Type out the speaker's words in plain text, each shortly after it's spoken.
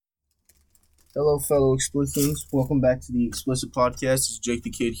Hello, fellow explicits. Welcome back to the Explicit Podcast. It's Jake the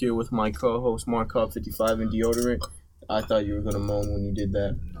Kid here with my co-host, Markov55 and Deodorant. I thought you were going to moan when you did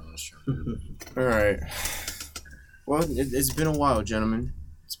that. No, that's true. All right. Well, it's been a while, gentlemen.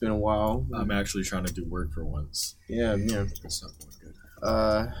 It's been a while. I'm actually trying to do work for once. Yeah. It's not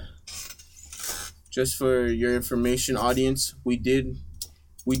going good. Just for your information, audience, we did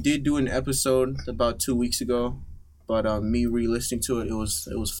do an episode about 2 weeks ago, but me re-listening to it, it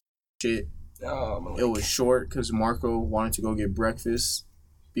was shit. Oh, It was short because Marco wanted to go get breakfast,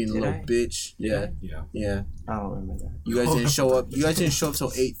 being a little bitch. Yeah. I don't remember that. You guys didn't show up. You guys didn't show up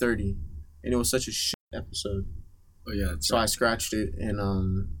till 8:30, and it was such a shit episode. Oh yeah. So I scratched it,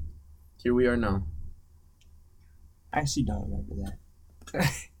 and here we are now. I actually don't remember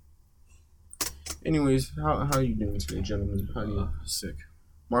that. Anyways, how are you doing today, gentlemen? How do you? Sick.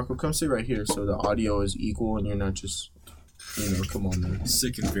 Marco, come sit right here so the audio is equal and you're not just, come on, man.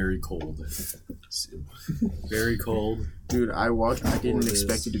 Sick and very cold. Very cold. Dude, I didn't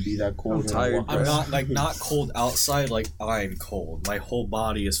expect it to be that cold. I'm tired, I'm not cold outside. Like I'm cold. My whole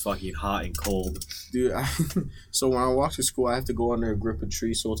body is fucking hot and cold. Dude, so when I walk to school, I have to go under a grip of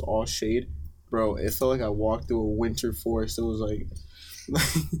tree, so it's all shade. Bro, it felt like I walked through a winter forest. It was like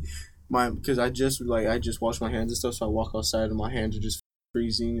because I just washed my hands and stuff, so I walk outside and my hands are just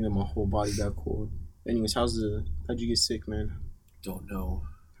freezing, and then my whole body got cold. Anyways, how'd you get sick, man? Don't know.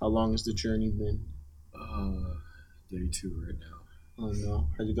 How long has the journey been? Day 2 right now. Oh no,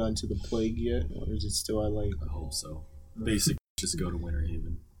 has it gotten to the plague yet, or is it still I hope so. Basically, just go to Winter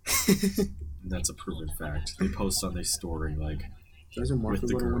Haven. And that's a proven fact. They post on their story like. Doesn't Marco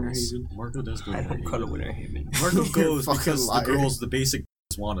go to Winter Haven? Marco does go to I Winter don't go to Winter Haven. Marco goes Fucking because liar. the basic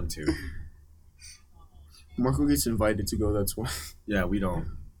want him to. Marco gets invited to go. That's why. Yeah, we don't.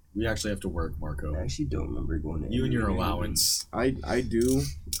 We actually have to work, Marco. I actually don't remember going to You and your Winter Haven. allowance. I do.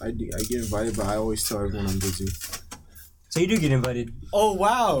 I get invited, but I always tell everyone I'm busy. So you do get invited. Oh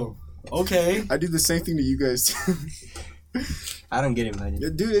wow. Okay. I do the same thing to you guys too. I don't get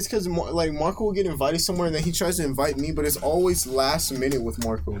invited. Dude, it's because Marco will get invited somewhere and then he tries to invite me, but it's always last minute with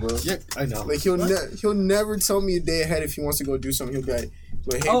Marco, bro. Yeah, I know. Like he'll never tell me a day ahead if he wants to go do something. He'll be like,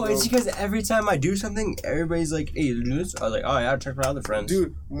 hey, Oh, bro. it's because every time I do something, everybody's like, "Hey, you do this?" I was like, "Oh yeah, I'll check my other friends."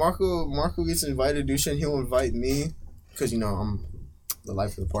 Dude, Marco gets invited to do shit and he'll invite me because I'm the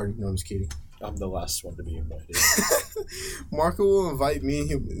life of the party. No, I'm just kidding. I'm the last one to be invited. Marco will invite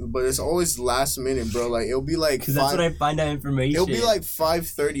me, but it's always last minute, bro. Like it'll be like Because that's when I find out information. It'll be like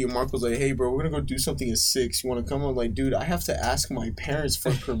 5:30, and Marco's like, "Hey, bro, we're gonna go do something at 6. You want to come?" I'm like, "Dude, I have to ask my parents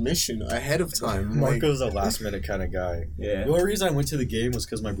for permission ahead of time." Like, Marco's a last minute kind of guy. Yeah. The only reason I went to the game was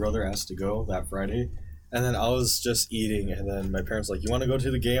because my brother asked to go that Friday, and then I was just eating, and then my parents were like, "You want to go to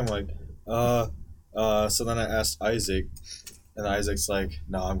the game?" I'm like, So then I asked Isaac, and Isaac's like,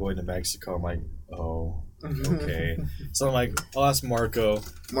 "No, I'm going to Mexico." I'm like, "Oh, okay." So I'm like, I'll ask Marco.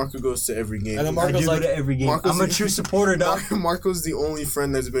 Marco goes to every game. And then I Marco's do like, go to every game. Marco's I'm a true supporter, dog. Marco's the only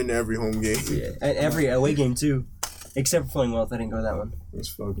friend that's been to every home game. Yeah, and every away game too, except for Flying Wealth. I didn't go to that one. That's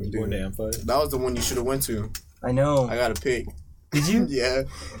fucking going dude. to Amphi. That was the one you should have went to. I know. I got a pick. Did you? Yeah,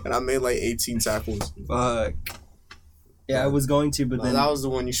 and I made like 18 tackles. Fuck. Yeah, I was going to, but then That was the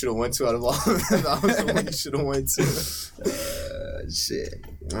one you should have went to out of all of them. That was the one you should have went to. shit.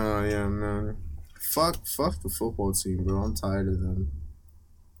 Oh yeah, man. Fuck the football team, bro. I'm tired of them.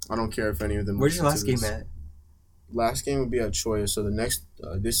 I don't care if any of them. Where's your listen last to game this. at? Last game would be at Choya. So the next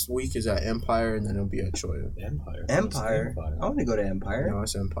this week is at Empire, and then it'll be at Choya. Empire. I want to go to Empire. No,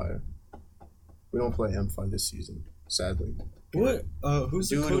 it's Empire. We don't play Empire this season, sadly. What? Who's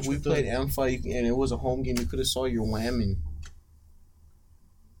the Dude, coach? we played Empire, and it was a home game. You could have saw your whamming.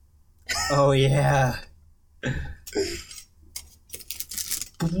 Oh yeah.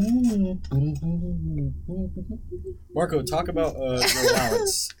 Marco, talk about your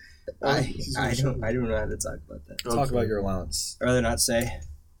allowance. I don't know how to talk about that. Talk about your allowance. I'd rather not say.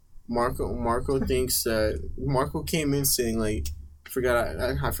 Marco thinks that Marco came in saying like, I forgot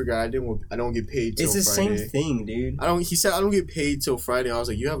I don't get paid till It's the Friday. same thing, dude. He said I don't get paid till Friday. I was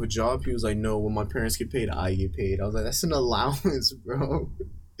like, you have a job? He was like, no, when my parents get paid, I get paid. I was like, that's an allowance, bro.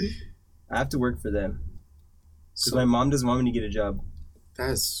 I have to work for them. Because So my mom doesn't want me to get a job.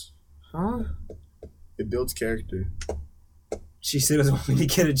 It builds character. She still doesn't want me to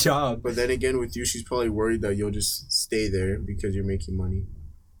get a job. But then again, with you, she's probably worried that you'll just stay there because you're making money.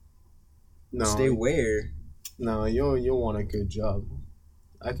 No, Stay where? No, you'll want a good job.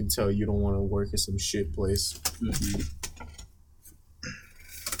 I can tell you don't want to work at some shit place. Mm-hmm.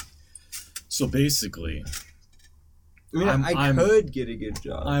 So basically, I mean, I could get a good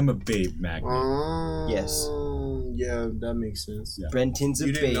job. I'm a babe magnet. Yes. Yeah, that makes sense. Yeah. Brenton's a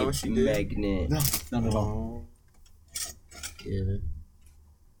You didn't know babe she did? magnet. No, not at all. Yeah.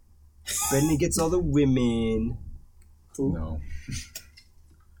 Brenton gets all the women. Who? No.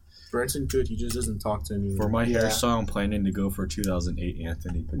 Brenton could. He just doesn't talk to anyone. For my Yeah. hairstyle, I'm planning to go for 2008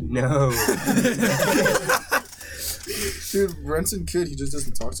 Anthony Padilla. No. Dude, Brenton could. He just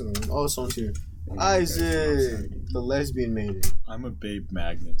doesn't talk to anyone. Oh, someone's here. Isaac, the lesbian made it. I'm a babe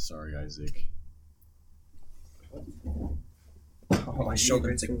magnet. Sorry, Isaac. Oh, my shoulder.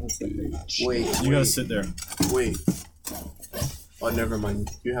 It's like, Wait, You gotta sit there. Wait. Oh, never mind.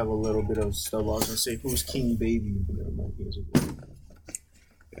 You have a little bit of stuff. I was gonna say, who's King Baby? But never mind. He has a bit.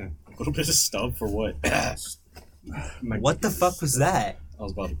 A little bit of stub for what? what the fuck was that? I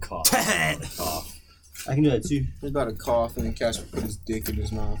was about to cough. Cough. I can do that too. He's about to cough, and then Casper put his dick in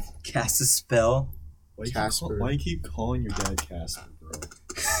his mouth. Cast a spell. Casper. Why you keep calling your dad Casper, bro?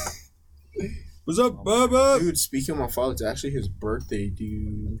 What's up, Bubba? Dude, speaking of my father, it's actually his birthday,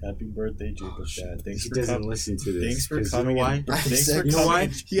 dude. Happy birthday, Jacob's dad. Thanks He for doesn't coming. listen to this. Thanks for 'cause coming. You know why? in- Thanks said- for You know why?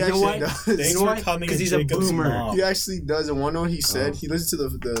 coming. He You know actually why? does. Thanks You know for why? coming. 'Cause in he's a Jacob's boomer. mom. He actually does, and one know what he said? He listened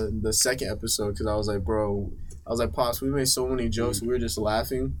to the second episode, because I was like, bro, Pops, we made so many jokes, we were just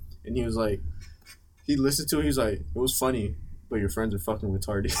laughing, and he was like, he listened to it, he was like, it was funny, but your friends are fucking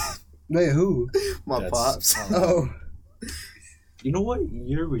retarded. Wait, who? My That's- pops. Oh. You know what?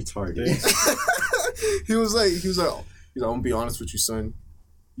 You're retarded. he was like, I'm gonna be honest with you, son.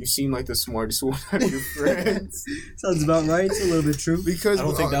 You seem like the smartest one out of your friends. Sounds about right. It's a little bit true. Because I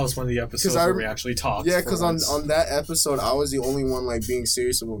don't think that was one of the episodes I- where we actually talked. yeah, for because on once. that episode, I was the only one like being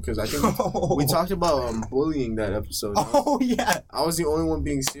serious about, because I think we talked about bullying that episode. Oh, yeah. I was the only one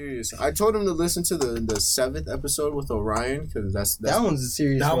being serious. I told him to listen to the 7th episode with Orion, because that's That one's a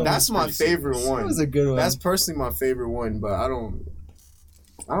serious that one. one- that's my pretty favorite serious. That one. was a good one. That's personally my favorite one, but I don't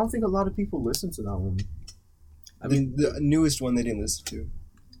think a lot of people listen to that one. I mean, the newest one they didn't listen to.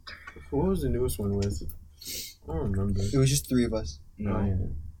 What was the newest one with? I don't remember. It was just 3 of us. Oh, yeah.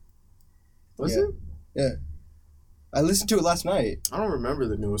 Was Yeah. it? Yeah. I listened to it last night. I don't remember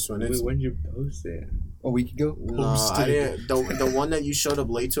the newest one. It's Wait, when did you post it? A week ago. no, I Posted. didn't. The one that you showed up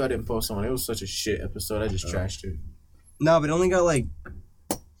late to, I didn't post on. It was such a shit episode. I just trashed it. No, but it only got like...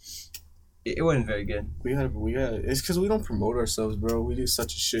 It wasn't very good. We had. It's because we don't promote ourselves, bro. We do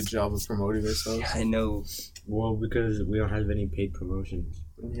such a shit job of promoting ourselves. I know. Well, because we don't have any paid promotions.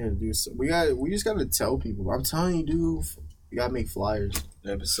 Yeah, dude. So we just gotta tell people. I'm telling you, dude. You gotta make flyers.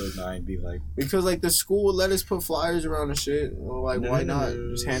 Episode 9 be like, Because like the school would let us put flyers around and shit. Well, like why not?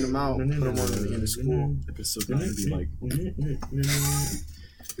 Just hand them out. Put them on in the school. episode 9 be like,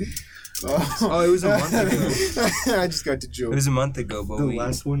 Oh, it was a month ago. I just got the It joke. was a month ago, but The we...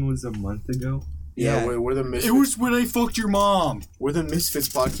 last one was a month ago. Yeah, Yeah. we're the Misfits. it was when I fucked your mom. We're the Misfits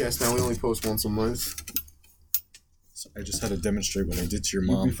podcast now. We only post once a month. So I just had to demonstrate what I did to your You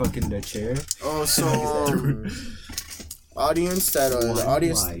be mom. fucking the chair. Oh, so audience that the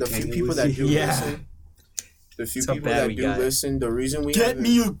audience, Why? the few And it people was- that do Yeah. listen, the few That's how people bad that we do got. listen, the reason we Get haven't-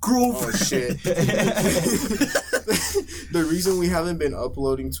 me a Oh girlfriend. shit! The reason we haven't been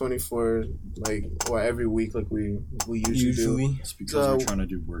uploading 24 every week like we usually do. It's because we're trying to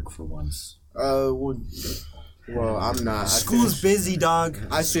do work for once. Well, I'm not. School's busy, dog.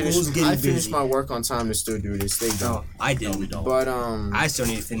 I School's finished. getting I finished busy. my work on time and still do this. They don't. No, I No, we didn't. don't. But I still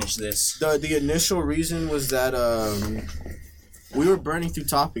need to finish this. the initial reason was that we were burning through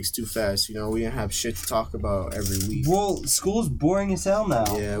topics too fast. You know, we didn't have shit to talk about every week. Well, school's boring as hell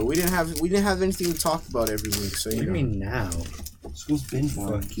now. Yeah, we didn't have anything to talk about every week. So What do you you know, mean now? School's been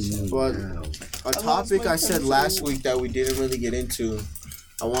boring. Fuck you But- now. a topic I said last week that we didn't really get into.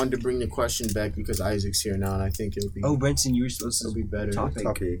 I wanted to bring the question back because Isaac's here now, and I think it'll be Oh, Brenton, you were supposed it'll to. be better. Topic.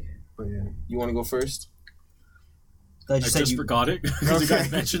 But yeah, you want to go first? I I just said just you. forgot it because you Okay.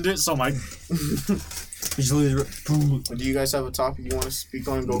 guys mentioned it. So my You just lose. Do you guys have a topic you want to speak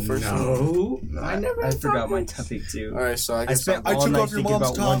on and go first? No. I forgot my topic too. All right, so I I guess spent I all took night off your thinking mom's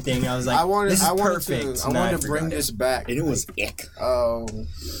about top. one thing. I was like, I wanted this is I wanted perfect. to I and then wanted to bring forgot this back. and it was ick.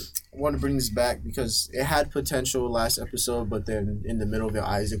 I want to bring this back because it had potential last episode, but then in the middle of it,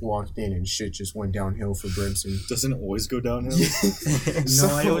 Isaac walked in and shit just went downhill for Brimson. Doesn't it always go downhill? No,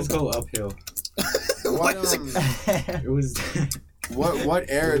 I always go uphill. What, It was. what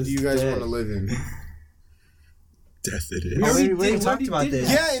era do you guys dead. want to live in? Death it We is. already talked about this.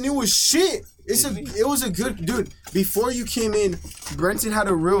 Yeah, and it was shit. It was a good dude. Before you came in, Brenton had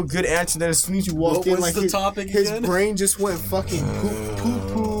a real good answer. Then as soon as you walked What in, was like the topic his again? brain just went fucking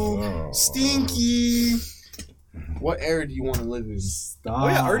poo, stinky. What era do you want to live in? Oh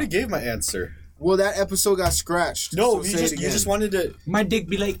yeah, I already gave my answer. Well, that episode got scratched. No, so you say it just again. wanted to. My dick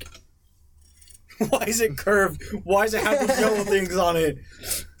be like. Why is it curved? Why does it have these yellow things on it?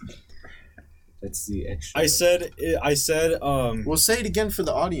 That's the extra. I said, Well, say it again for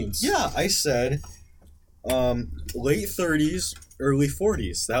the audience. yeah, I said, late 30s, early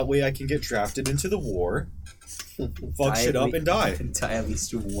 40s. That way I can get drafted into the war, fuck shit up, and die. Die at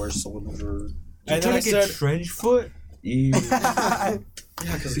least a war soldier. And then I said, trench foot. Ew. yeah,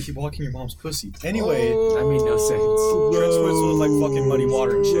 because you keep walking your mom's pussy. Anyway, That made no sense. trench foot's with like fucking muddy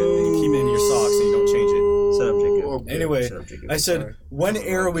water and shit, and you keep it in your socks and you don't change it. Shut up, Jacob. Okay. Anyway, Shut up, Jacob. I said, Sorry. one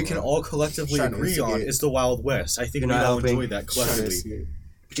era we can all collectively Trying to agree on instigate. is the Wild West. I think You're we not all helping. enjoy that collectively.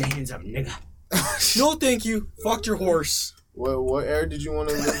 Put your hands up, nigga. No, thank you. Fucked your horse. What era did you want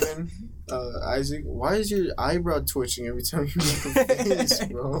to live in, Isaac? Why is your eyebrow twitching every time you make a face,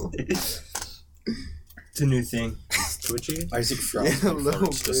 bro? It's a new thing. It's twitching. Isaac frowns Yeah, a and little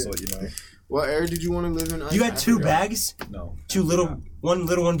farts, just so bit. you know. What era did you want to live in? You Isaac? got two I forgot. bags? No. Two little, one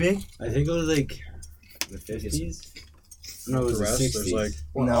little, one big? I think it was like the 50s. No, it was The rest, the there's 60s. like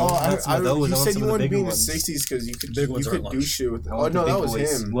Well, No, oh, not some of those. you I want said some you of the wanted to be bigger in the ones. 60s because you could Big ones you aren't could do lunch. shit with. I Oh want the no, big that was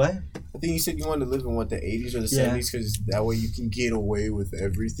boys. him. What? I think you said you wanted to live in what, the 80s or the Yeah. 70s because that way you can get away with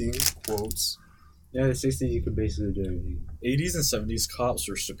everything. Quotes. Yeah, the 60s you could basically do everything. 80s and 70s cops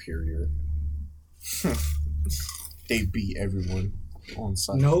are superior. They beat everyone on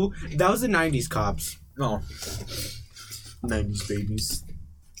site. No, that was the 90s cops. No. 90s babies.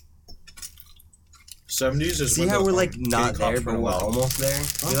 70s is See when how the we're like gay not cops there, went but we're wild. almost there?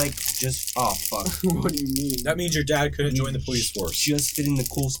 We're like just, oh fuck. What do you mean? That means your dad couldn't join the police force. Just fit in the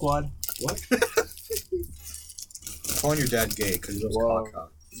cool squad? What? Calling your dad gay because he loves Wow.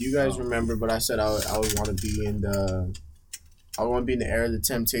 cock. You guys remember, but I said I would want to be in the. I want to be in the era of the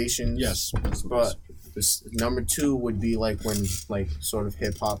Temptations. Yes. But this number 2 would be like when like sort of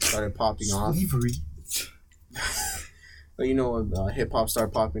hip hop started popping off. Slavery. But you know when hip hop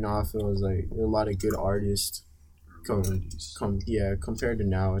started popping off, it was like there were a lot of good artists. Compared to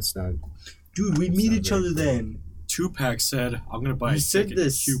now, it's not. Dude, we'd meet each other then. Tupac said, I'm going to buy You a said ticket to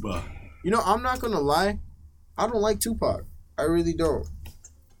this. Cuba. You know, I'm not gonna lie. I don't like Tupac. I really don't.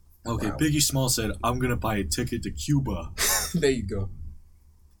 Okay, Wow. Biggie Small said, I'm going to buy a ticket to Cuba. There you go.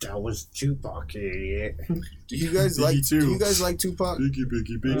 That was Tupac, idiot. Do you guys Me like? too. Do you guys like Tupac?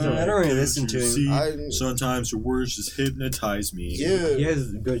 Biggie. I don't really listen to him. See, I- sometimes your words just hypnotize me. Yeah. He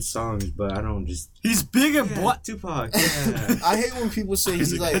has good songs, but I don't just. He's big and black. Tupac, yeah. I hate when people say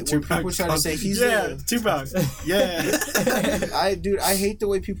he's like when people try to say he's Tupac. Yeah. I hate the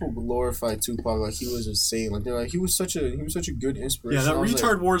way people glorify Tupac like he was a saint. Like they're like he was such a good inspiration. Yeah, that I was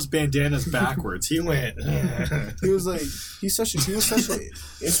retard wore his bandanas backwards. He went. He was like he was such an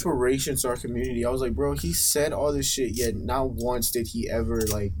inspiration to our community. I was like, bro, he said all this shit, yet not once did he ever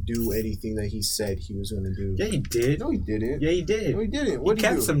like do anything that he said he was gonna do. Yeah, he did. No, he didn't. Yeah, he did. No, he didn't. He What did he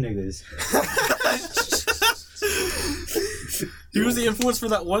kept do? some niggas. He was the influence for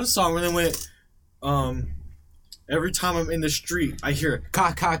that one song where they went, every time I'm in the street, I hear,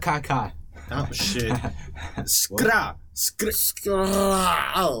 Ka ka ka ka. that was shit. Skra.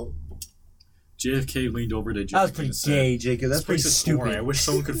 Oh. JFK leaned over to JFK That was pretty and said, gay, Jacob. That's "This pretty place is boring. I stupid. wish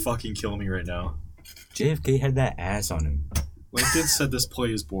someone could fucking kill me right now." JFK had that ass on him. Lincoln said this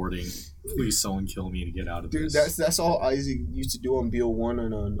play is boring. Please someone kill me to get out of Dude, this. that's all Isaac used to do on BO1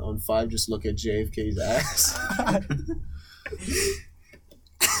 and on 5, just look at JFK's ass.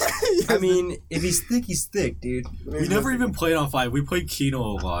 I mean, if he's thick, he's thick, dude. We never even played on 5. We played Keno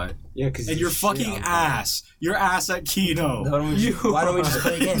a lot. Yeah, because And your fucking ass. Your ass at Keno. Why don't we just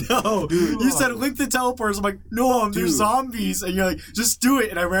play again? No, you said link the teleporters. I'm like, no, they're Dude. zombies. And you're like, just do it.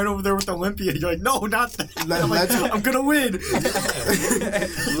 And I ran over there with Olympia. You're like, no, not that. I'm like, let's- I'm gonna win.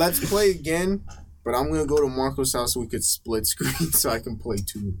 Let's play again, but I'm gonna go to Marco's house so we could split screen so I can play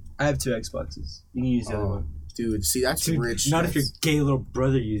 2. I have 2 Xboxes. You can use the other one. Dude, see that's Dude, rich. not if your That's- gay little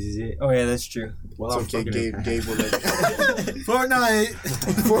brother uses it. Oh yeah, that's true. Well, It's okay, Gabe will let Fortnite.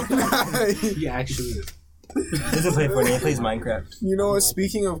 Fortnite. He actually. He doesn't play Fortnite. He plays Minecraft. You know what?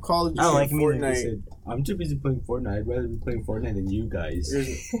 Speaking of Call of Duty, I don't like him either. He Fortnite. said, I'm too busy playing Fortnite. I'd rather be playing Fortnite than you guys.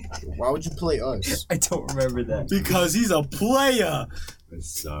 Why would you play us? I don't remember that. Because he's a player.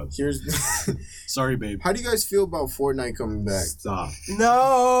 Stop. Here's. Sorry, babe. How do you guys feel about Fortnite coming back? Stop.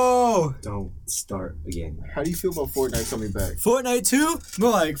 No. Don't start again. How do you feel about Fortnite coming back, Fortnite 2?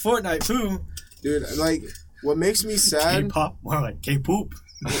 More like Fortnite 2. dude? Like, what makes me sad? K-pop? More like K-poop.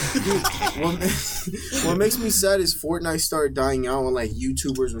 What makes me sad is Fortnite started dying out when like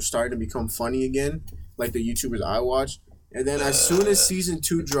YouTubers were starting to become funny again, like the YouTubers I watch. And then as soon as season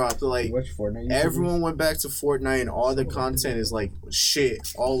 2 dropped, like Watch Fortnite. everyone went back to Fortnite and all the content is like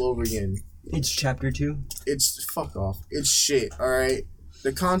shit all over again. It's chapter 2. It's fuck off. It's shit. All right.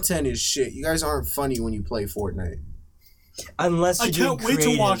 The content is shit. You guys aren't funny when you play Fortnite. Unless you're I can't wait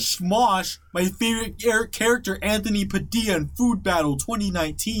to watch Smosh, my favorite character, Anthony Padilla, in Food Battle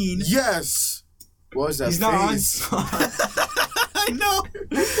 2019. Yes. What was that? He's not on face? I know.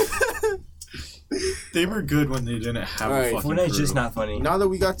 They were good when they didn't have a Alright, fucking Fortnite's crew. just not funny. Now that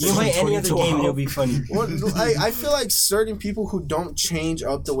we got You can play any other game and it'll be funny. Well, I feel like certain people who don't change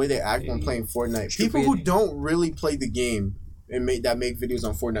up the way they act when playing Fortnite, people who don't really play the game and make videos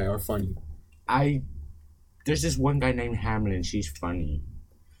on Fortnite are funny. There's this one guy named Hamlin. She's funny.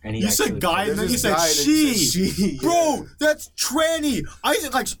 And he You said guy, and then you said she. she. Bro, that's tranny.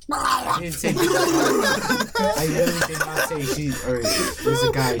 Isaac like. I didn't say. I literally did not say she. Or there's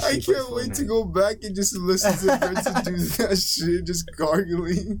a guy. I can't wait to go back and just listen to Vincent do that shit, just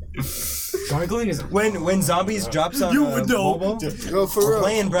gargling. Gargling is When zombies drops on You would know. mobile, No, for we're real.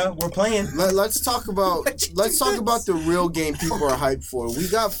 playing, bro. We're playing. Let's talk about the real game people are hyped for. We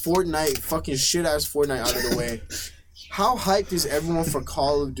got Fortnite, fucking shit ass Fortnite out of the way. How hyped is everyone for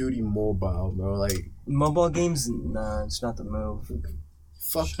Call of Duty Mobile, bro? Like Mobile games, nah, it's not the move.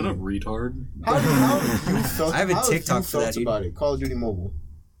 fuck Shut up, retard. How have you felt? I have a how TikTok you for that, felt dude. about it? Call of Duty Mobile.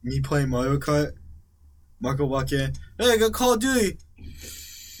 Me playing Mario Kart. Marco walk in. Hey, I got Call of Duty.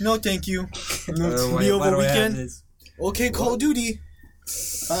 No, thank you. Why Me do over I have weekend. this? Okay, Call of Duty.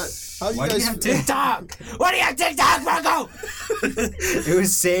 How you Why do guys? you have TikTok? Why do you have TikTok, Marco? It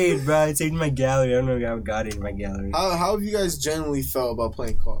was saved, bro. It saved in my gallery. I don't know how I got it in my gallery. How have you guys generally felt about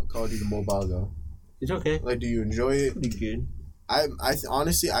playing Call of Duty Mobile though? It's okay. Like, do you enjoy it? Pretty good.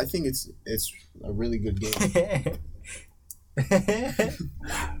 Honestly, I think it's a really good game.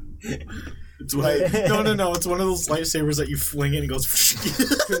 It's no. It's one of those lightsabers that you fling it and it goes.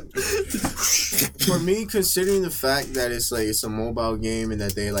 For me, considering the fact that it's a mobile game and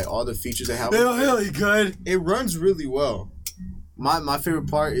that they like all the features they have, They're really good. it runs really well. My favorite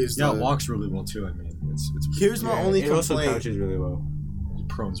part is Yeah, it walks really well too. I mean, it's here's my only It also complaint. crouches really well. it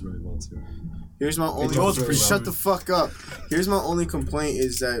prones really well too. Here's my only goes pretty shut well. the fuck up. Here's my only complaint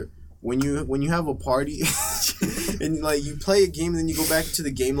is that when you have a party and like you play a game and then you go back to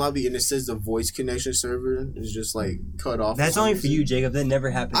the game lobby and it says the voice connection server is just like cut off. That's only for you, Jacob. That never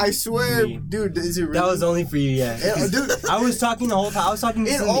happened. I to swear, me. dude. Is it really? That was only for you, yeah. Dude, I was talking the whole time. I was talking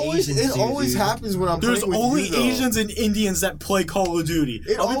to it some of the always Asians, dude. happens when I'm There's playing with only you, though. Asians and Indians that play Call of Duty.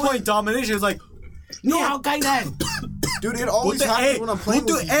 It I'll be always- playing Domination. It's like, No, then. Dude, it always the happens A? when I'm playing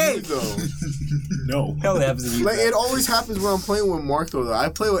What with the A? you, though. no. Hell happens to you. Like, it always happens when I'm playing with Marco, though. I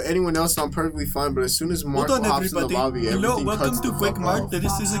play with anyone else and I'm perfectly fine, but as soon as Marco Hold on, hops in the everybody. lobby, Hello, everything welcome cuts to the Quick fuck Mark. off.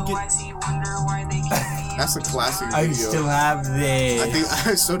 This is a That's a classic I video. still have this. I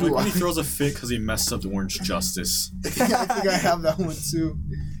think so do Like when I. he throws a fit because he messed up the Orange Justice. I think I have that one too.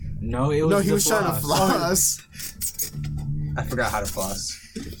 No, it was No, he the was trying to floss. floss. I forgot how to floss.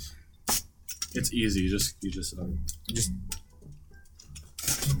 It's easy. You just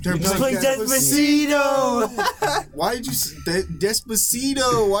They're Just playing play Despacito! Why did you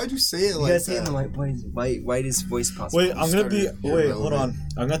Despacito? Why'd you say it You like gotta say it in the that? whitest voice possible. wait. I'm gonna be. Started Wait, hold on. irrelevant.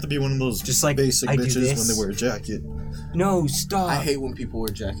 I'm gonna have to be one of those Just like basic I do bitches this. when they wear a jacket. No, stop. I hate when people wear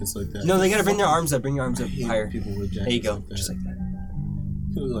jackets like that. No, they gotta bring their arms up. Bring your arms I up hate higher. when people wear jackets There you go. like that. Just like that.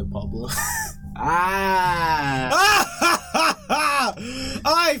 You look like Pablo. Ah.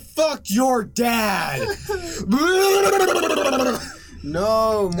 I fucked your dad.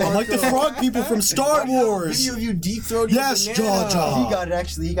 No, Marco. I'm like the frog people from Star Wars. Video of you deep throating Yes, Jaw Jaw. He got it,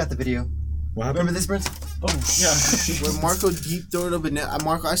 actually. He got the video. What happened? Remember this, Prince? Yeah. When Marco deep throated a banana,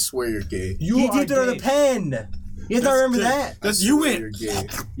 Marco, I swear you're gay. He did it on a pen. You guys not remember that? That's I you swear win. You're gay.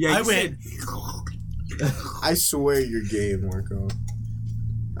 Yeah, I you win. I swear you're gay, Marco.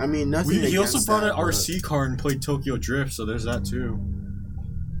 I mean, nothing. He also against brought an that, but- RC car and played Tokyo Drift, so there's that too.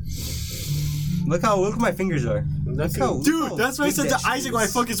 Look what my fingers are. Nothing. Dude, that's what I said to Isaac when I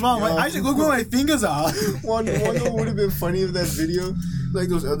fucked his mom. Yo. Like, Isaac, look where my fingers are. One what would have been funny of that video, like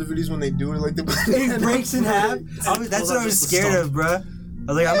those other videos when they do it, like the banana It breaks in half. That's what I was Just scared stop. of, bruh.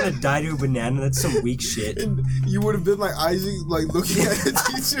 I was like, I'm gonna die to a banana. That's some weak shit. And you would have been like Isaac, like looking at the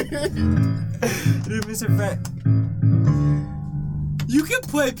teacher. Dude, Mr. Frank. You can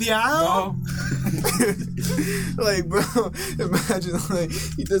play piano. Like, bro, imagine like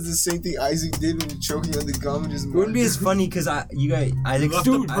he does the same thing Isaac did when he's choking on the gum and just. It wouldn't be as funny because Isaac left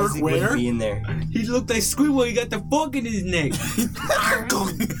Dude, the bird Isaac where? wouldn't be in there. He looked like Squidward. He got the fork in his neck.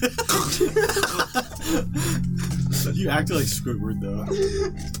 You acted like Squidward though.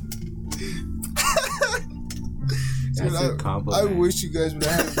 Dude, That's a I compliment. wish you guys would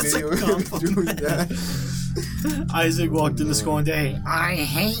have had a video of him doing that. Isaac walked into school one day. I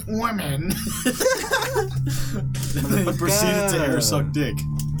hate women. And then he proceeded to air suck dick.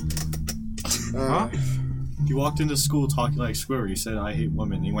 Huh? He walked into school talking like Squidward. He said, "I hate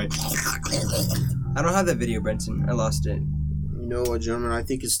women." He went. I don't have that video, Brenton. I lost it. You know what, gentlemen? I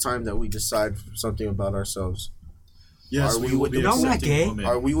think it's time that we decide something about ourselves. Yes, Are we we will with be the- I'm not accepting gay. women.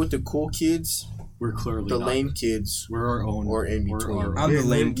 Are we with the cool kids, We're clearly the not. lame kids, We're our own. or in we're between? our- I'm the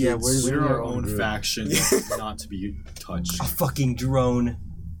lame Yeah, kids. We're our own own group. faction, not to be touched. A fucking drone.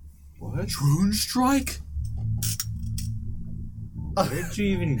 What? Drone strike? Where did you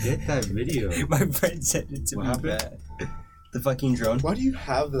even get that video? My friend sent it to What me. happened? Bad. The fucking drone. Why do you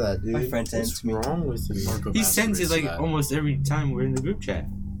have that, dude? My friend sent it What's to me. wrong with you? Marco He sends it masturbates like to that. almost every time we're in the group chat.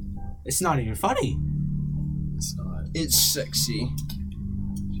 It's not even funny. It's not. It's sexy.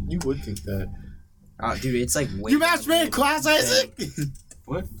 You would think that. Oh, dude, it's like way. You masturbated in class, Isaac?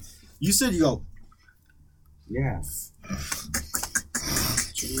 What? You said you go. Yeah.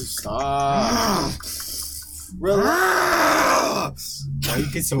 Jeez, stop. Relax. Why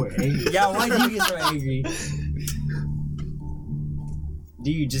you get so angry? Yeah, why do you get so angry? Do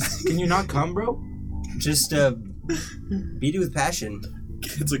you Can you not come, bro? just beat it with passion?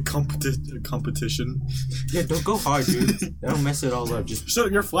 It's a competition. Yeah, don't go hard, dude. That'll mess it all up. Just Shut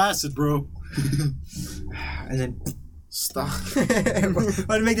up, you're flaccid, bro. and then Stop. Why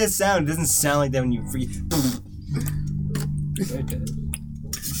do you make that sound? It doesn't sound like that when you breathe.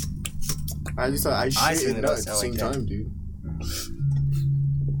 I just thought I shit certainly and don't nut at the sound same like that. time, dude.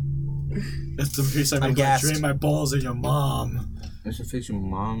 That's the face I I'm make when I gassed. drain my balls at your mom. that's a face your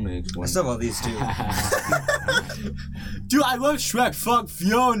mom makes. I still have all these too. Dude, I love Shrek. Fuck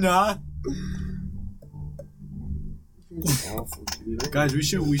Fiona. Awful, dude. Guys, we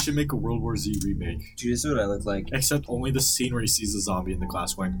should make a World War Z remake. Dude, this is what I look like. Except only the scene where he sees the zombie in the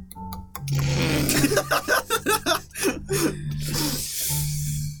class going.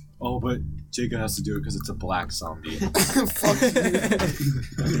 Oh, but Jacob has to do it because it's a black zombie. Fuck you.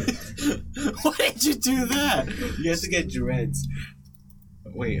 Why did you do that? You have to get dreads.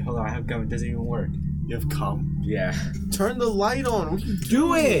 Wait, hold on. I have gum. It doesn't even work. You have cum? Yeah. Turn the light on. What are you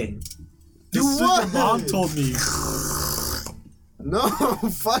Do it. Do This is what? Your mom told me. No,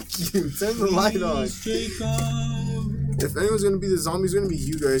 fuck you. Turn the light on. Jacob. If anyone's gonna be the zombie, it's gonna be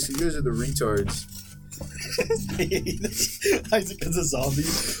you guys. You guys are the retards. Isaac is a zombie.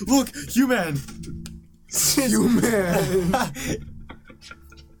 Look, human. You man.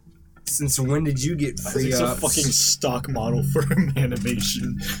 Since when did you get free Isaac's a ups? fucking stock model for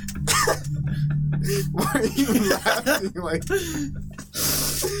animation. Why are you laughing like?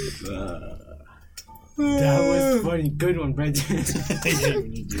 That was funny. Good one, Brendan. I hate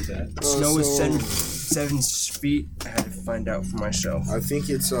when you do that. Snow is So, 7 feet. I had to find out for myself. I think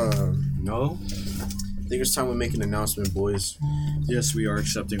it's No. I think it's time we make an announcement, boys. Yes, we are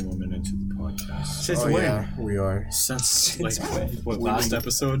accepting women into the podcast. Since Oh when? yeah, we are. Since like when? what last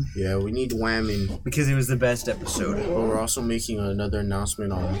episode? Yeah, we need whamming, Because it was the best episode. but we're also making another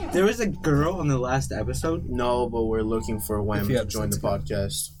announcement on. There was a girl on the last episode. No, but we're looking for wham few to join the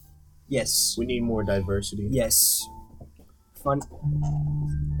podcast. Yes. We need more diversity. Yes. Fun.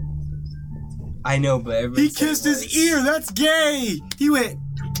 I know, but everybody He kissed his ear. That's gay. He went.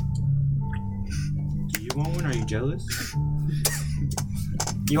 Do you want one? Are you jealous?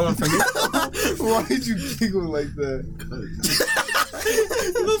 You want from me? Why did you giggle like that?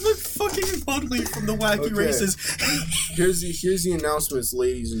 It was like fucking Budley from the Wacky Okay. Races. Here's the announcements,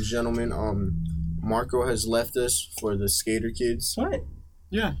 ladies and gentlemen. Marco has left us for the Skater Kids. What?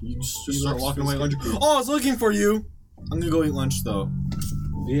 Yeah, you just He start looks walking away physical. lunch. Oh, I was looking for you. I'm gonna go eat lunch though.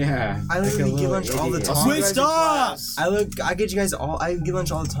 Yeah. I literally get lunch all the I'll time. see you Wait, guys in stop! class. I get you guys all. I get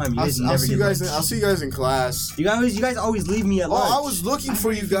lunch all the time. You guys I'll never see get you guys. lunch. I'll see you guys in class. You guys always leave me at lunch. Oh, I was looking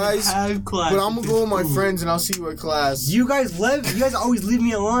for you guys, Have class but I'm gonna go with my friends and I'll see you at class. You guys always leave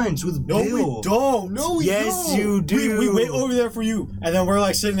me at lunch with No, Bill. we don't. No, we Yes, don't. you do. We wait over there for you, and then we're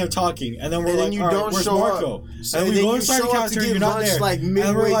like sitting there talking, and then we're And then like, you all right, don't where's show Marco? up. And And we then go you inside show the up to counter, and get you're not lunch, there. like, and we're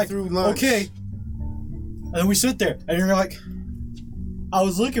midway like, through lunch. okay. And then we sit there, and you're like, I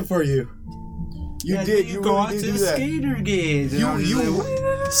was looking for you. You Yeah, did. then You go really out did to do the that. skater gigs.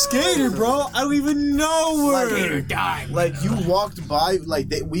 Skater, bro. I don't even know where. Like you walked by, like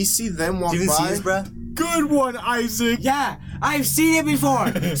we see them walk Do you even see by. this, bro? Good one, Isaac. Yeah, I've seen it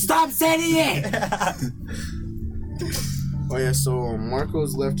before. Stop saying it. Oh yeah, so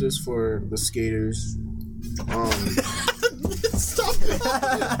Marco's left us for the skaters. Stop.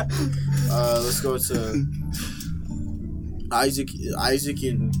 Let's go to Isaac. Isaac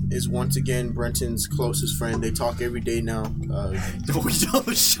is once again Brenton's closest friend. They talk every day now. No, we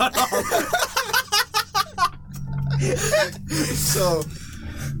don't. Shut up. So,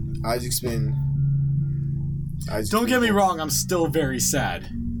 Isaac's been. Don't get me wrong, I'm still very sad.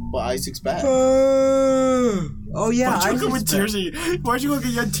 But Isaac's back. Oh yeah, Why'd you Isaac's go with tears in your- Why'd you go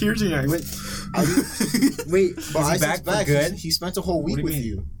get tears in your eyes? Wait, But is he Isaac's back for back. good? He spent a whole week do you with mean?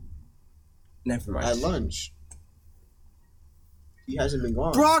 you Never mind. at lunch. He hasn't been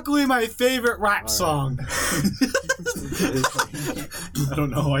gone. Broccoli, my favorite rap song. I don't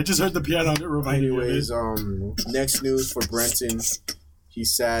know. I just heard the piano and it reminded me of it. Anyways, next news for Brenton.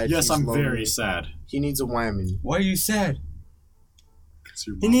 He's sad. Yes, he's I'm lonely. very sad. He needs a whammy. Why are you sad? 'Cause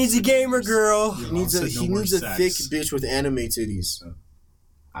your He mom needs a said gamer no girl. more- He needs your a mom said he no needs more a thick sex. bitch with anime titties.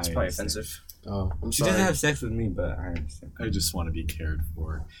 That's probably offensive. Oh, I'm She sorry. doesn't have sex with me, but I understand. I just want to be cared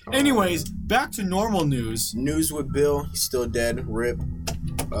for. Anyways, back to normal news. News with Bill. He's still dead. Rip.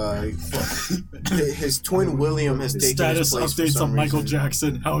 His twin William has taken his Status place for updates some on Michael reason.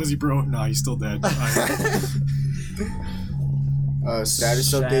 Jackson. How is he, bro? Nah, he's still dead.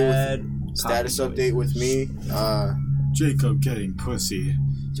 Status update with me. Jacob getting pussy.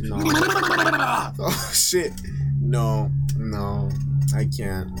 No. Oh shit. No, I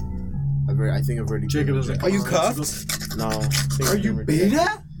can't. I think I've already. Jacob is like, Are you cuffed? No. I think Are I've you never-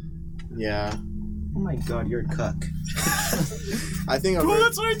 beta? Yeah. Oh my god, you're a cuck. I think I've Bro, already.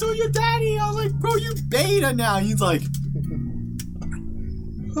 that's what I told your daddy. I was like, bro, you beta now. He's like,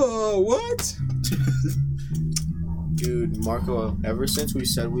 Oh, what? Dude, Marco, ever since we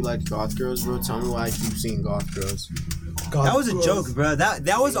said we like goth girls, bro, tell me why I keep seeing goth girls. That was a joke, bro.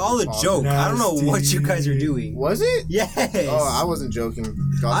 That was all a joke. I don't know what you guys are doing. Was it? Yes. Oh, I wasn't joking.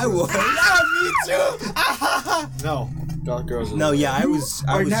 Goth I girls- was. No, goth girls are No, what? yeah, I was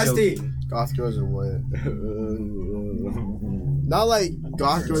joking. Goth girls are what? Not like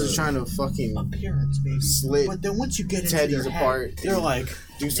goth girls are trying to fucking appearance, maybe. slit But then once you get into teddies their apart. head, they're like,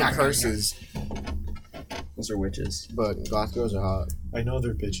 do some curses. Those are witches. But goth girls are hot. I know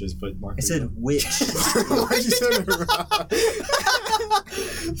they're bitches, but Mark. I said witch. Why you said it wrong?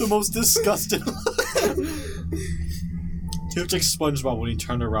 the most disgusting. He looked like SpongeBob when he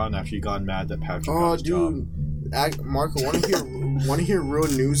turned around after he got mad that Patrick got Oh, his job. dude. Marco, want to hear real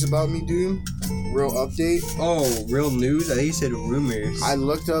news about me, dude? Real update. Oh, real news? I think you said rumors. I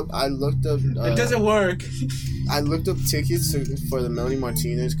looked up. it doesn't work. I looked up tickets for the Melanie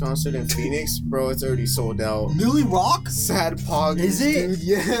Martinez concert in Phoenix, bro. It's already sold out. Millie Rock? Sad pog. Is it? Dude,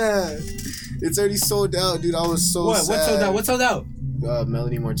 yeah. It's already sold out, dude. I was so sad. What's sold out? What's sold out?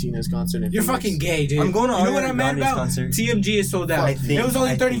 Melanie Martinez concert in You're Phoenix. fucking gay, dude. I'm going to You know what Ariana I'm mad Grande's about? concert. TMG is sold out. I think- it was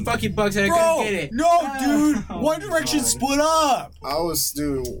only I 30 think- fucking bucks and I Bro, couldn't get it. no, dude. One Direction God. split up. I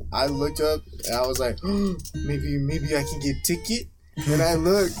looked up and I was like, maybe I can get ticket. And I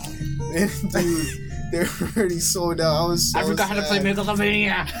looked, and dude, they're already sold out. I was so I forgot how to play sad.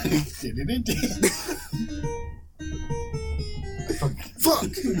 Megalovania. Fuck.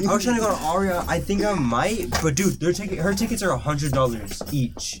 I was trying to go to Aria. I think I might, but dude, her tickets are $100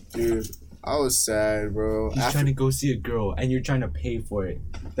 each. Dude, I was sad, bro. He's trying to go see a girl and you're trying to pay for it.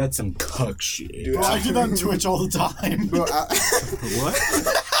 That's some cuck shit. Dude, Bro, I do that on Twitch all the time. Bro, What?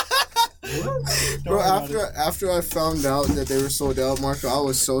 bro, after I found out that they were sold out, Marco, I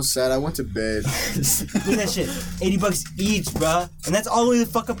was so sad. I went to bed. Look at that shit. $80 each, bruh. And that's all the way the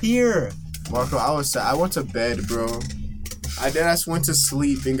fuck up here. Marco, I was sad. I went to bed, bro. I just went to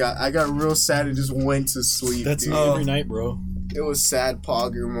sleep and I got real sad and just went to sleep. That's dude. me every night, bro. It was sad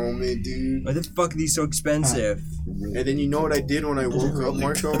pogger moment, dude. Why the fuck are these so expensive? And then you know what I did when I woke up,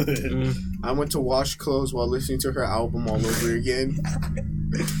 Marco? I went to wash clothes while listening to her album all over again.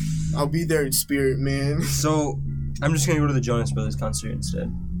 I'll be there in spirit, man. So, I'm just gonna go to the Jonas Brothers concert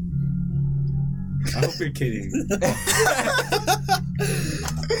instead. I hope you're kidding.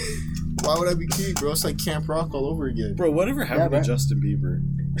 Why would I be kidding, bro? It's like Camp Rock all over again. Bro, whatever happened to Justin Bieber?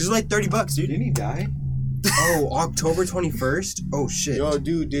 Cause it's like $30, dude. Didn't he die? Oh, October 21st? Oh shit. Yo,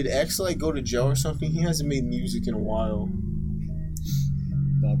 dude, did X like go to jail or something? He hasn't made music in a while.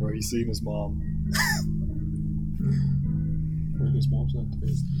 Nah, bro, he's seeing his mom. Wait, his mom's not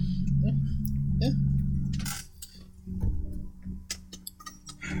there.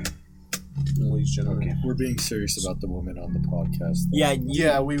 We're being serious about the woman on the podcast. Yeah,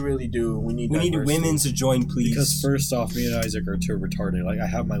 Yeah, we really do. We need diversity. women to join, please. Because first off, me and Isaac are too retarded. Like I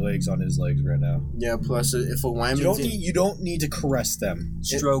have my legs on his legs right now. Yeah, plus if a woman You don't need to caress them.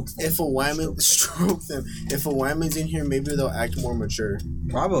 stroke. if a woman stroke them, if a woman's in here, maybe they'll act more mature.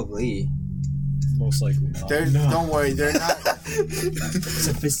 Probably. Most likely not. Don't worry, they're not.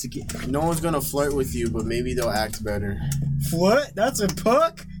 Sophisticated. No one's gonna flirt with you, but maybe they'll act better. What? That's a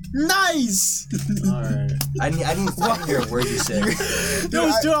puck? Nice! All right. I didn't hear a word you said.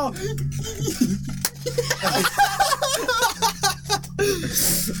 Dude,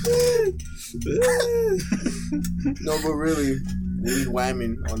 No, but really, we need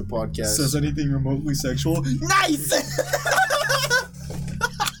whamming on the podcast. Says anything remotely sexual. Nice!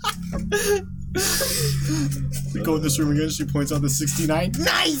 We go in this room again, she points out the 69.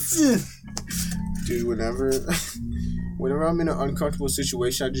 Nice! Dude, whenever I'm in an uncomfortable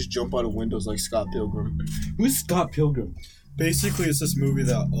situation, I just jump out of windows like Scott Pilgrim. Who's Scott Pilgrim? Basically, it's this movie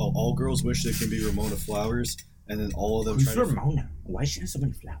that all girls wish they can be Ramona Flowers, and then all of them Who's try to... Ramona? Why she has so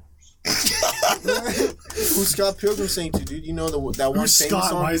many flowers? Who's Scott Pilgrim saying to, dude? You know that one Who's famous Scott?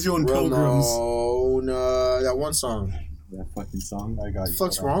 song? Why is he on Pilgrims? No, that one song. That fucking song. I got What you. the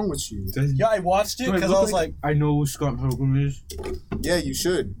fuck's wrong with you? Yeah, I watched it Do I because look I was like... I know who Scott Pilgrim is. Yeah, you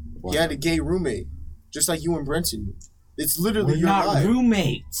should. He had a gay roommate, just like you and Brenton. It's literally We're your not life.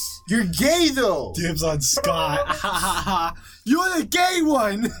 roommates. You're gay though. Dibs on Scott. You're the gay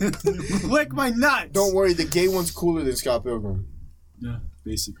one. Lick my nuts. Don't worry, the gay one's cooler than Scott Pilgrim. Yeah,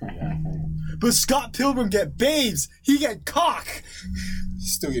 basically. Yeah. But Scott Pilgrim get babes. He get cock.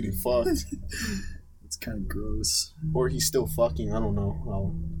 He's still getting fucked, It's kind of gross. or he's still fucking. I don't know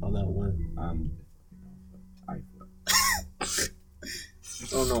how that went. I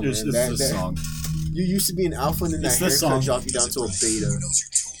don't know, It's man. the song. You used to be an alpha, and then It's that the haircut song. dropped you down to a beta.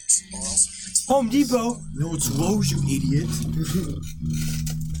 Home Depot. No, it's Lowe's, you idiot.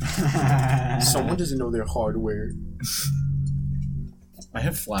 Someone doesn't know their hardware. I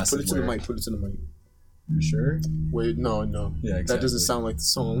have flaccid Put it to the wear. mic. Put it to the mic. You sure? Wait, no. Yeah, exactly. That doesn't sound like the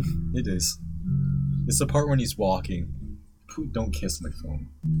song. It is. It's the part when he's walking. Don't kiss my phone.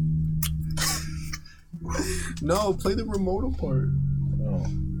 No, play the Ramona part. Oh.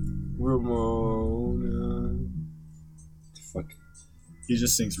 Ramona. Fuck. He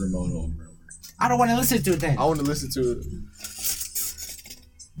just sings Ramona over and over. I don't want to listen to it then. I want to listen to it.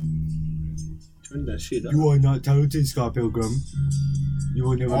 Turn that shit up. You are not talented, Scott Pilgrim. You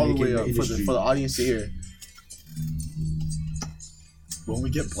will never All the make it way in the up for industry. the audience to hear. Won't we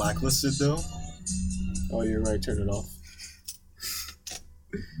get blacklisted though? Oh, you're right. Turn it off.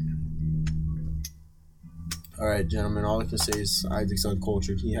 All right, gentlemen. All I can say is Isaac's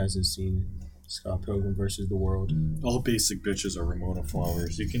uncultured. He hasn't seen Scott Pilgrim versus the World. All basic bitches are Ramona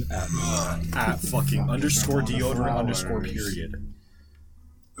Flowers. You can at me at fucking underscore deodorant underscore period.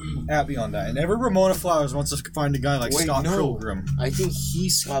 At me on that. And every Ramona Flowers wants to find a guy like Wait, Scott no. Pilgrim. I think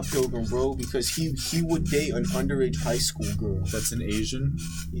he's Scott Pilgrim, bro, because he would date an underage high school girl. That's an Asian.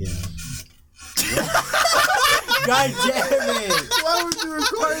 Yeah. God damn it! Why was you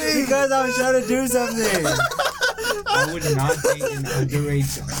recording? Because I was trying to do something. I would not date an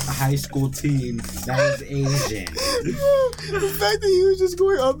underage high school teen that is Asian. The fact that he was just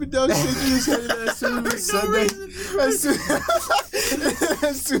going up and down shaking his head as soon as we said that.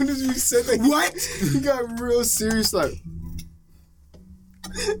 As soon as we said that. What? He got real serious, like.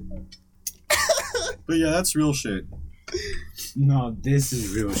 But yeah, that's real shit. No, this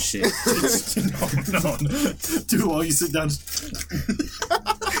is real shit. no. Dude, while you sit down.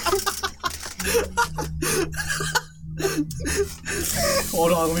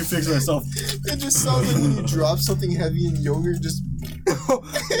 Hold on, let me fix myself. It just sounds like when you drop something heavy in yogurt, just.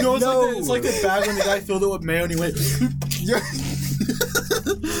 No, it's like the bag when the guy filled it with mayo and he went. Yeah.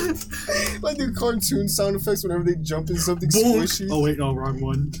 Like the cartoon sound effects whenever they jump in something Bonk. squishy. Oh wait, no, wrong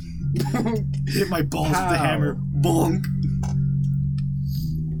one. Hit my balls with the How? hammer. Bonk.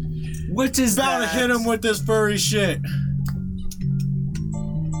 What is About to that? hit him with this furry shit.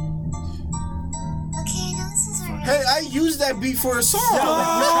 Hey, I used that beat for a song.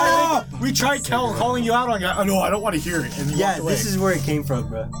 Yeah, we tried calling you out on that. Oh, no, I don't want to hear it. And you Yeah, walked away. this is where it came from,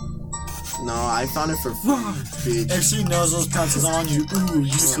 bro. No, I found it for free, bitch. If she knows those pounces on you, ooh,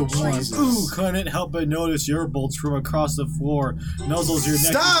 you so warm. Jesus. Ooh, couldn't help but notice your bolts from across the floor. Nuzzles your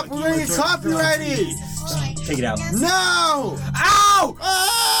neck. Stop! like We're you gonna were get throwing copyrighted! Take it out. No! Ow!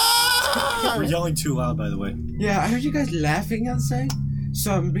 Ah! We're yelling too loud, by the way. Yeah, I heard you guys laughing outside.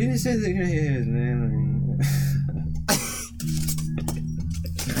 So I'm being said that.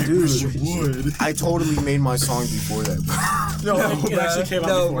 Dude, Would. I totally made my song before that. No, it actually came out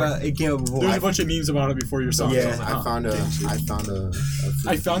No, before. bro, it came out before. There's a bunch of memes about it before your song. Yeah. So I found a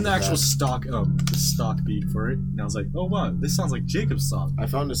the actual stock beat for it, and I was like, oh wow, this sounds like Jacob's song. I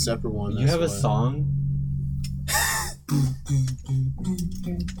found a separate one. You have a song?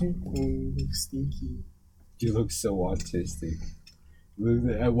 Stinky. You look so autistic.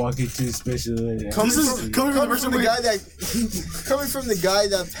 I walk into a special. Coming coming from the person the guy that coming from the guy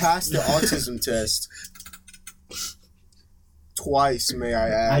that passed the autism test twice, may I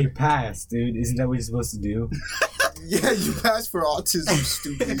add. I passed, dude. Isn't that what you're supposed to do? Yeah, you passed for autism,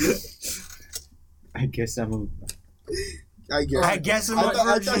 stupid. I guess I'm a. I guess. I guess I'm I not thought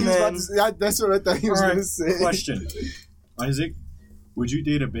he virgin was about then. to say, that's what I thought he was Alright, gonna say. question. Isaac, would you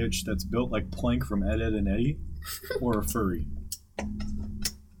date a bitch that's built like Plank from Ed, Edd and Eddie? Or a furry?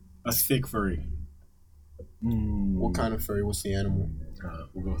 A thick furry. What kind of furry? What's the animal?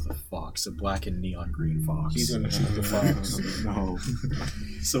 We'll go with a fox, a black and neon green fox. He's gonna choose the fox. No.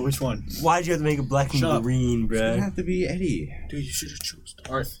 So which one? Why'd you have to make it black and Shut up. green, It's gonna bruh? have to be Eddie. Dude, you should have chosen.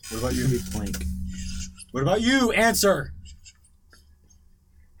 Alright, what about you? Be Plank. What about you? Answer!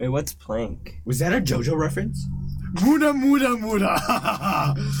 Wait, what's plank? Was that a JoJo reference? Muda muda muda!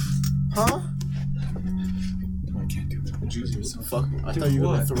 Huh? I can't do that. Jesus, fuck. I thought you were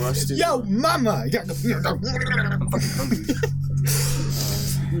gonna thrust it. Yo, mama! I'm fucking hungry.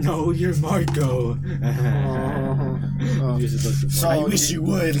 No, you're Marco. You just looked at So, I wish you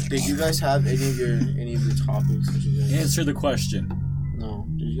would. Did you guys have any of your topics? That you guys, Answer the question. no.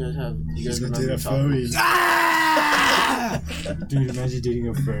 Did you guys have? You guys He's gonna remember date a topics? furry. Dude, imagine dating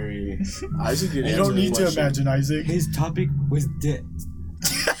a furry. Isaac didn't You answer don't the need to question. imagine, Isaac. His topic was dead.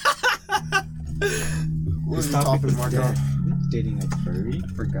 What was His the topic, was Marco? dead. Dating a furry?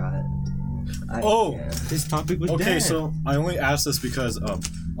 Forgot. Oh! His topic was Okay, dead. so I only asked this because I'm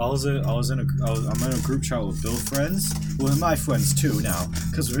in a group chat with Bill's friends. Well, my friends too now,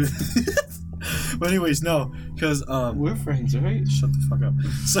 because we're. But anyways, no, because we're friends, right? shut the fuck up.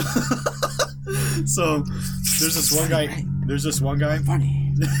 So there's this one guy. There's this one guy.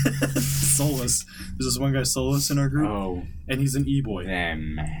 Funny. Solus. There's this one guy, Solus, in our group, Oh, and he's an e-boy.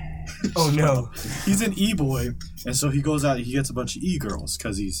 them. Oh no. He's an e-boy, and so he goes out. He gets a bunch of e-girls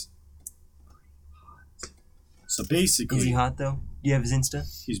because he's. So basically, Is he hot though? Do you have his Insta?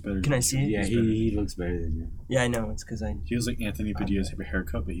 he's better. Can I see it? Yeah, he looks better than you. Yeah, I know. It's because He has like Anthony Padilla's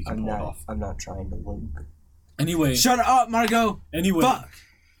haircut, but he can I'm pull it not. off. I'm not trying to look. Anyway, Shut up, Marco! anyway. Fuck!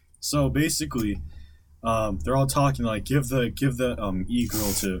 So basically, they're all talking like give the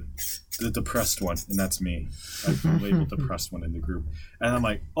e-girl to the depressed one, and that's me. Like the labeled depressed one in the group, and I'm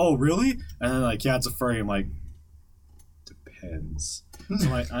like, oh really? And then like, yeah, it's a furry. I'm like, depends. So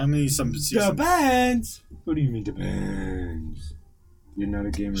like, I'm gonna see some. Depends! What do you mean, depends? You're not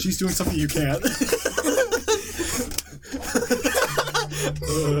a gamer. She's doing something you can't.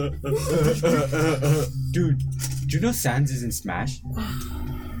 Dude, do you know Sans is in Smash?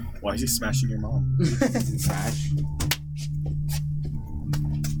 Why is he smashing your mom? He's in Smash.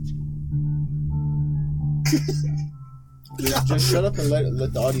 Just shut up and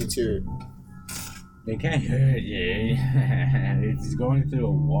let the audience hear it. They can't hear it, yeah. It's going through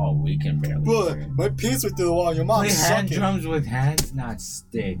a wall. We can barely hear it. My pants went through the wall. Your Play mom's hand sucking. drums with hands, not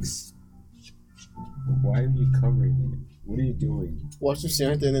sticks. Why are you covering it? What are you doing? Watch him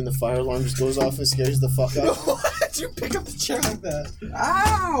stand there and then the fire alarm just goes off and scares the fuck out. Why'd you pick up the chair like that?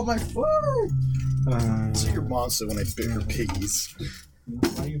 Ow, my foot! See your mom said when I bit her piggies.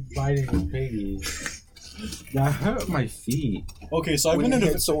 Why are you biting the piggy? That hurt my feet. Okay, so I've When been you in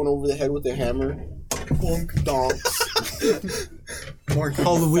a hit someone over the head with a hammer, donks.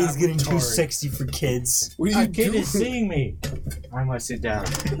 Halloween's getting too sexy for kids. What A are you kid doing? is seeing me. I must sit down.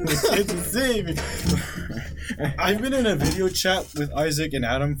 It's insane. I've been in a video chat with Isaac and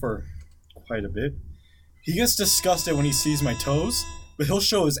Adam for quite a bit. He gets disgusted when he sees my toes, but he'll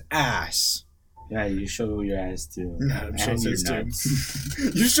show his ass. Yeah, you show your ass too. Adam shows And your his too.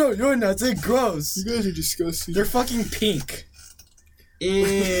 nuts. You show your nuts, they're gross. You guys are disgusting. They're fucking pink. Ew.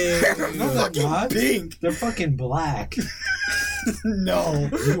 They're fucking What? pink. They're fucking black. No.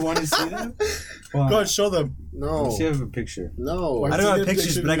 You want to see them? Go ahead, show them. No. Let's see if I have a picture. No. Why- I don't Get have a pictures,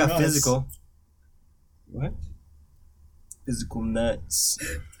 picture but I of got your nuts. physical. What? Physical nuts.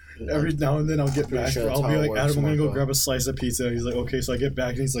 Every now and then I'll get back. sure that's I'll how be it like, works, Adam, I'm gonna go Marco. grab a slice of pizza. And he's like, okay. So I get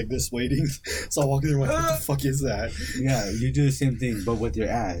back and he's like this waiting. So I walk in there and I'm like, what the fuck is that? Yeah, you do the same thing, but with your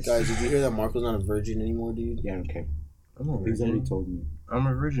ass. Guys, did you hear that Marco's not a virgin anymore, dude? Yeah, okay. I'm a He's already virgin. told me. I'm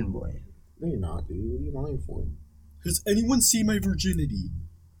a virgin boy. No, you're not, dude. What are you lying for? Has anyone seen my virginity?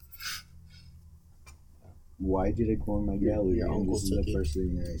 Why did it go in my gallery? your And uncle this is took the it. first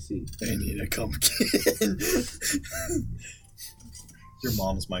thing that I see. I need a pumpkin. Your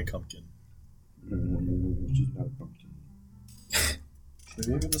mom's my pumpkin. No, she's not a pumpkin. Should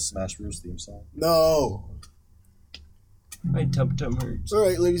we give the Smash Bros. Theme song? No. My tum hurts. All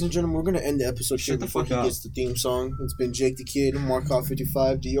right, ladies and gentlemen, we're gonna end the episode here Shut the before fuck he up. gets the theme song. It's been Jake the Kid,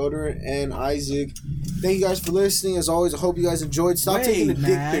 Markov55, Deodorant, and Isaac. Thank you guys for listening. As always, I hope you guys enjoyed. Stop Wait, taking the dick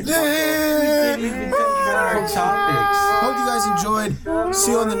man. pics. We didn't even talk about our topics. Hope you guys enjoyed.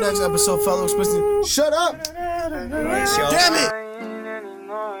 See you on the next episode, fellow explicit. Shut up! Damn it!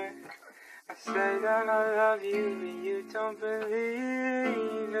 I say that I love you, but you don't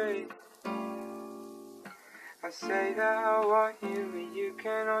believe it. I say that I want you, but you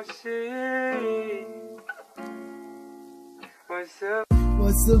cannot see.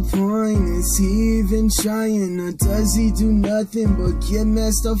 What's the point? Is he even trying? Or does he do nothing but get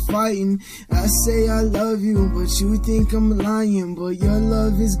messed up fighting? I say I love you, but you think I'm lying. But your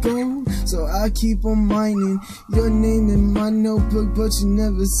love is gold, so I keep on mining your name in my notebook, but you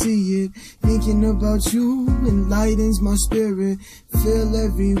never see it. Thinking about you enlightens my spirit. Fill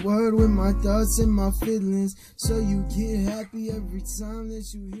every word with my thoughts and my feelings, so you get happy every time that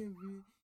you hear it.